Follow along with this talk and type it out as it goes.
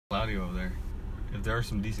cloudy over there. If there are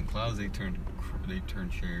some decent clouds, they turn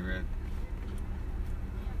cherry red.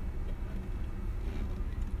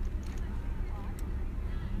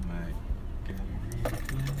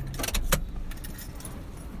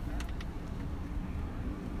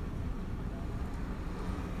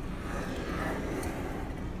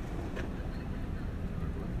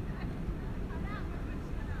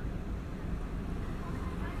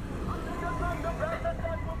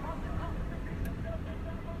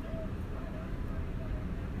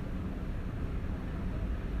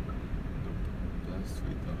 That's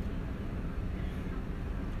sweet though.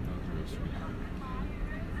 That was real sweet.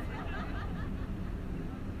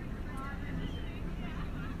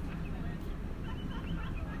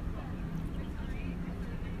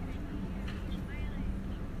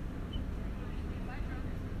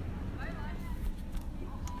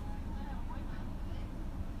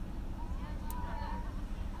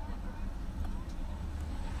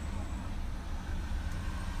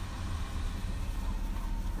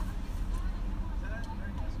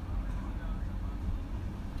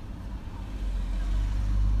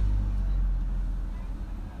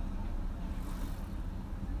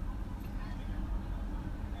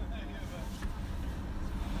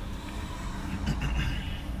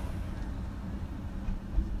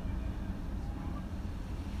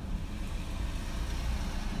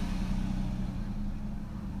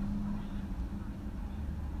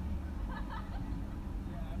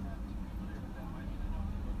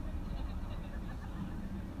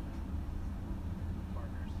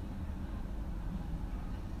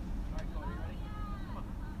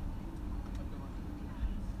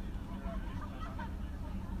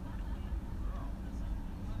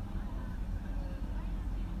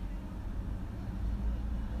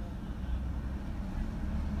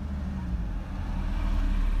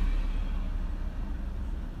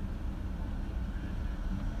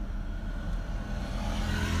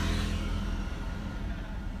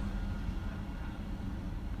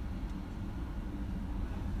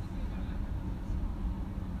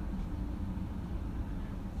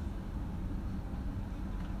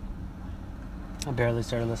 I barely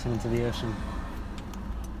started listening to the ocean.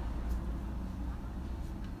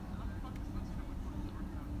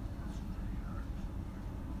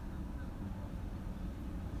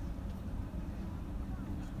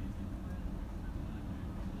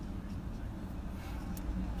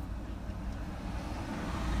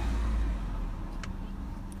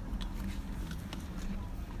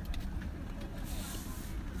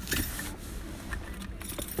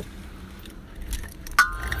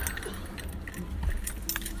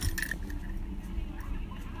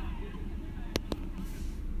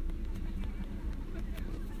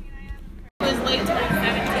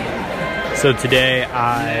 So today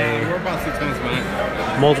We're about 6 minutes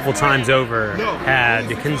behind. multiple times over, had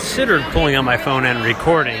considered pulling out my phone and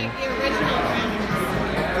recording.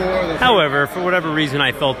 However, for whatever reason,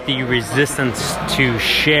 I felt the resistance to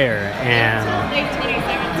share, and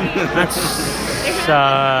that's just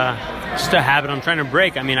a habit I'm trying to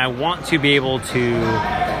break. I mean, I want to be able to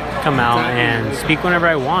come out and speak whenever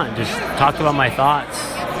I want, just talk about my thoughts.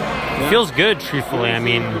 It feels good, truthfully. I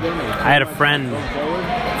mean, I had a friend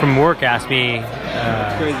from work asked me,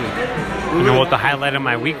 what the highlight of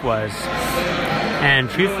my week was. And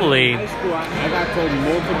truthfully,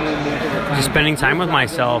 just spending time with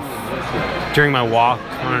myself during my walk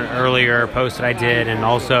on an earlier post that I did, and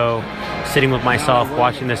also sitting with myself,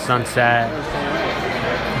 watching the sunset,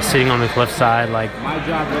 sitting on the cliffside, like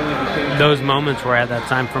those moments where I had that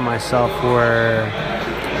time for myself were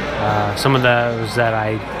some of those that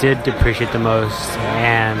I did appreciate the most.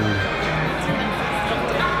 And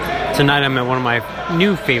tonight I'm at one of my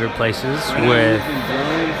new favorite places with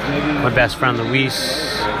my best friend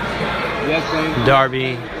Luis,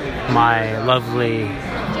 Darby, my lovely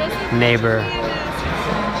neighbor,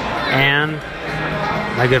 and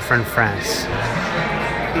my good friend France.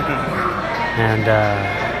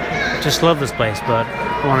 And just love this place, but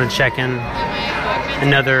I want to check in.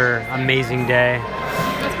 Another amazing day.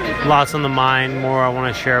 Lots on the mind, more I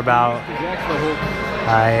want to share about.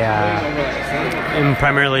 I am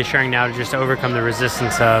primarily sharing now to just overcome the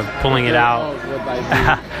resistance of pulling it out.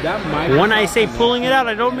 When I say pulling it out,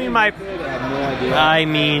 I don't mean I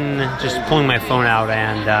mean just pulling my phone out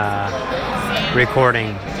and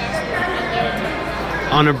recording.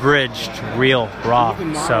 Unabridged, real, raw.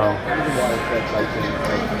 So,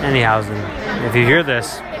 anyhow, if you hear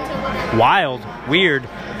this, wild, weird,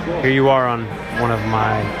 here you are on one of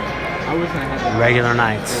my regular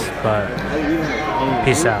nights, but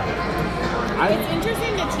peace out.